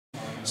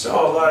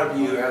So a lot of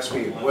you ask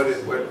me, what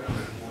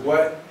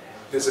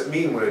does it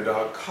mean when a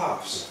dog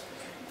coughs?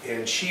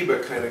 And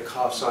Sheba kind of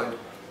coughs on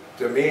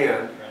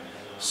demand,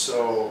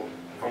 so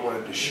I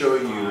wanted to show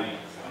you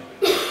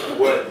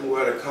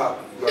what a cough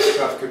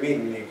could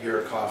mean when you hear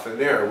a cough in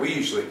there. We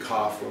usually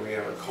cough when we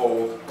have a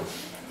cold.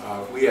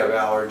 We have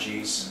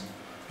allergies.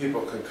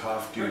 People can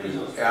cough due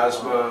to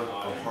asthma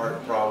or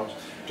heart problems.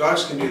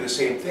 Dogs can do the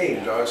same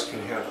thing. Dogs can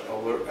have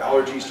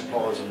allergies to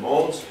pollens and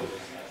molds.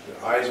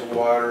 Their eyes will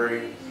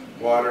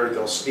water,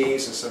 they'll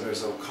sneeze, and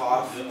sometimes they'll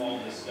cough.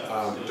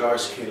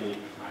 Dogs can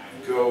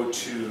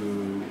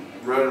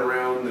run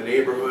around the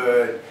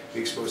neighborhood, be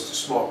exposed to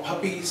small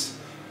puppies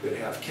that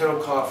have kennel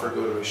cough, or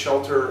go to a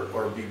shelter,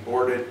 or be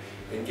boarded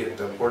and get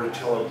the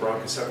Bordetella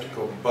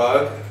bronchosepticale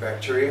bug,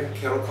 bacteria,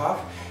 kennel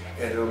cough,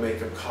 and it'll make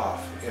them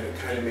cough, and it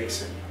kind of makes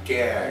them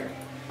gag.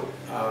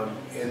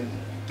 And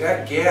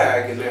that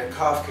gag and that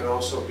cough can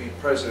also be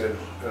present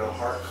in a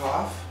heart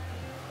cough,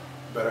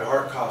 but a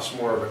heart cough's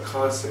more of a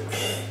constant,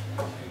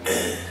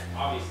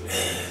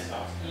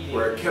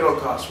 where a kennel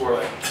cough's more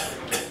like.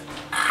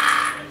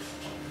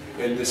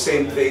 And the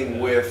same thing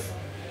with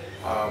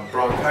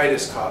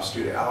bronchitis coughs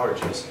due to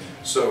allergies.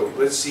 So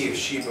let's see if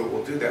Sheba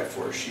will do that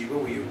for us. Sheba,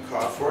 will you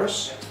cough for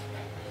us?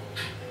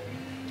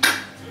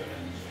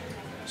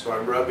 So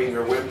I'm rubbing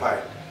her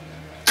windpipe.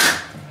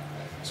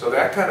 So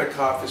that kind of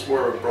cough is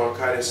more of a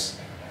bronchitis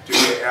due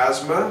to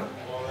asthma,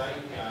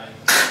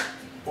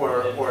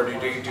 or due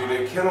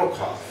to kennel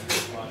cough.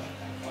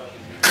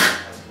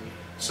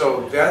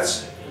 So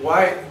that's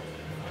why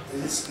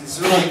it's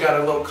really got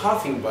a little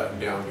coughing button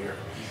down here.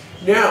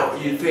 Now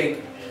you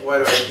think, why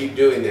do I keep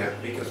doing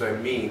that? Because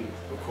I'm mean,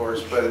 of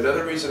course, but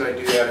another reason I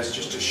do that is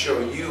just to show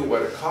you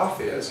what a cough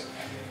is.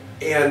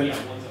 And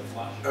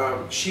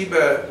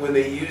Sheba, when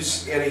they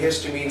use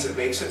antihistamines, it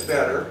makes it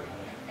better.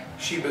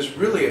 Sheba's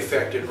really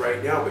affected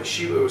right now, but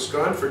Sheba was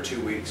gone for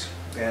 2 weeks.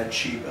 Bad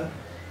Sheba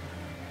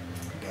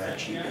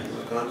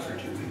was gone for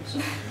 2 weeks.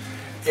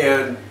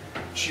 And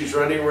she's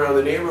running around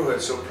the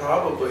neighborhood, so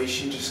probably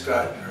she just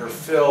got her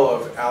fill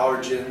of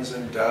allergens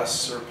and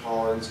dusts or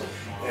pollens,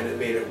 and it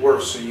made it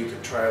worse. So you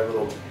could try a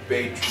little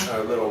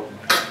Benadryl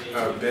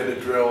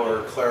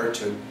or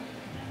Claritin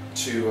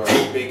to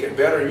make it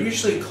better. And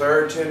usually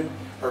Claritin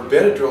or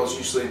Benadryl is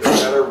usually the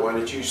better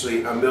one. It's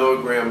usually 1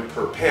 milligram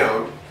per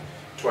pound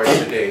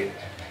twice a day.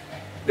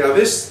 Now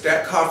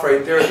that cough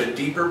right there, the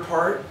deeper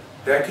part,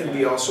 that can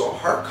be also a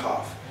heart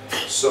cough.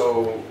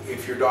 So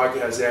if your dog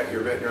has that,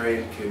 your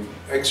veterinarian can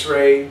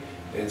x-ray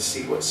and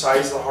see what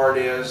size the heart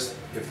is.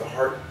 If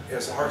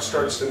as the heart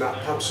starts to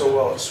not pump so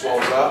well, it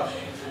swells up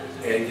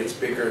and gets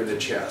bigger in the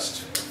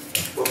chest.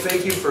 Well,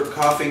 thank you for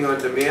coughing on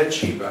demand,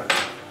 Sheba.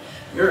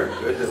 You're a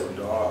good little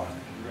dog.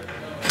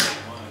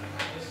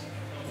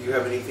 You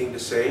have anything to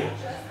say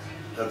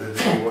other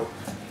than you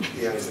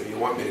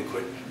want me to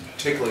quit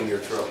tickling your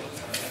throat?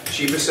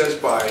 Sheba says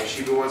bye.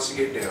 Sheba wants to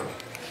get down.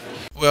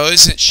 Well,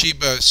 isn't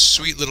Sheba a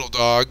sweet little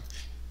dog?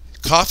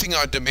 Coughing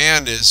on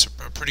demand is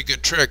a pretty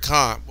good trick,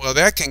 huh? Well,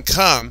 that can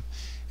come,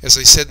 as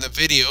I said in the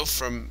video,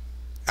 from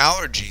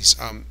allergies.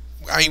 I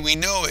mean, we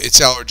know it's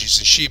allergies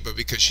in Sheba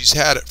because she's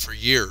had it for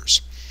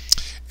years.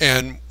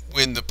 And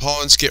when the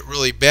pollens get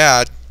really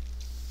bad,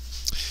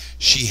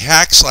 she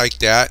hacks like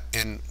that,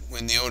 and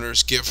when the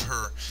owners give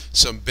her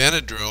some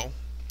Benadryl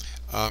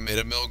at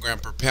 1 milligram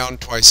per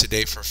pound twice a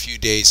day for a few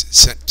days,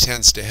 it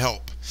tends to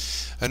help.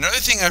 Another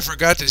thing I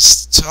forgot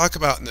to talk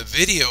about in the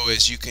video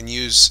is you can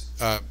use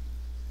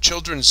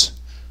children's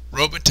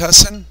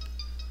Robitussin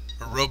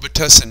or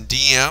Robitussin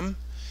DM,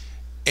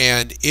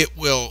 and it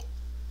will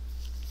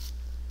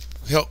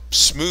help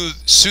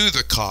soothe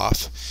a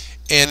cough.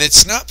 And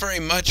it's not very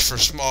much for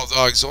small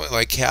dogs, only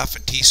like half a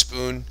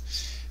teaspoon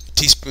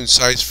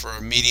size for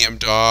a medium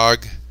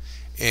dog,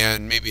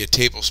 and maybe a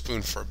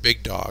tablespoon for a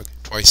big dog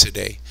twice a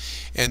day.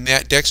 And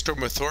that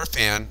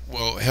dextromethorphan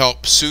will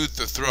help soothe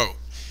the throat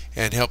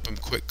and help him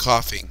quit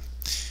coughing.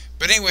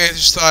 But anyway, I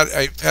just thought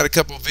I've had a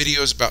couple of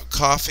videos about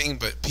coughing,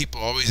 but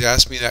people always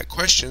ask me that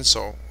question,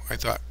 so I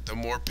thought the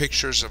more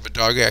pictures of a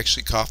dog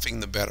actually coughing,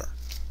 the better.